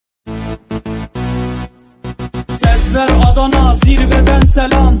Ses ver Adana, zirveden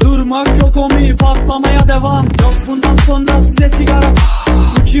selam. Durmak yok omi, patlamaya devam. Yok bundan sonra size sigara.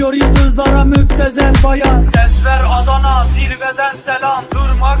 Uçuyor yıldızlara müptezel bayan. Ses ver Adana, zirveden selam.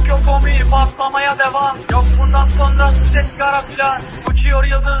 Durmak yok omi, patlamaya devam. Yok bundan sonra size sigara filan. Uçuyor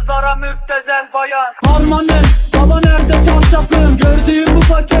yıldızlara müptezel bayan. Harmanım, baba nerede çarşafım? Gördüğüm bu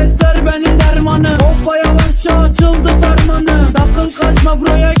paketler benim dermanım. Hoppa yavaşça açıldı fermanım. Sakın kaçma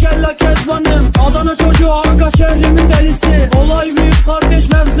buraya gel la kezbanım. Adana çocuğu aga şehrimin delisi. Olay büyük kardeş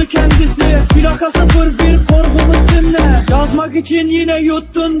mevzu kendisi. Plaka 01 korkumuz dinle. Yazmak için yine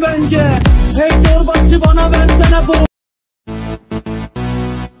yuttun bence. Hey torbacı bana versene bu.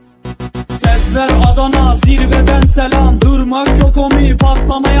 Ses ver Adana, zirveden selam. Durmak yok omi,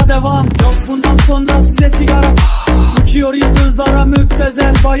 patlamaya devam. Yok bundan sonra size sigara. Uçuyor yıldızlara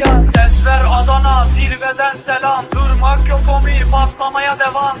müptezel bayan. Ses ver Adana, zirveden selam. Durmak yok omi, patlamaya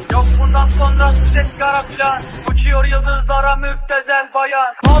devam. Yok bundan sonra size sigara filan. Uçuyor yıldızlara müptezel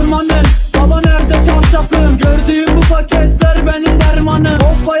bayan. Harmanım, baba nerede çarşafım? Gördüğüm bu paketler benim dermanım.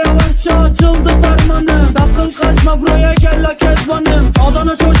 Hoppa yavaşça açıldı fermanım. Sakın kaçma buraya gel la kezbanım.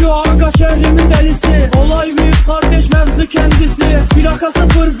 Adana çocuğu aga şehrimin delisi. Olay büyük kardeş mevzu kendisi. Plaka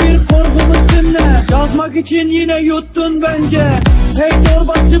 01 korkumuz dinle. Yazmak için yine yuttun bence. Hey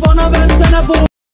torbacı bana versene bu.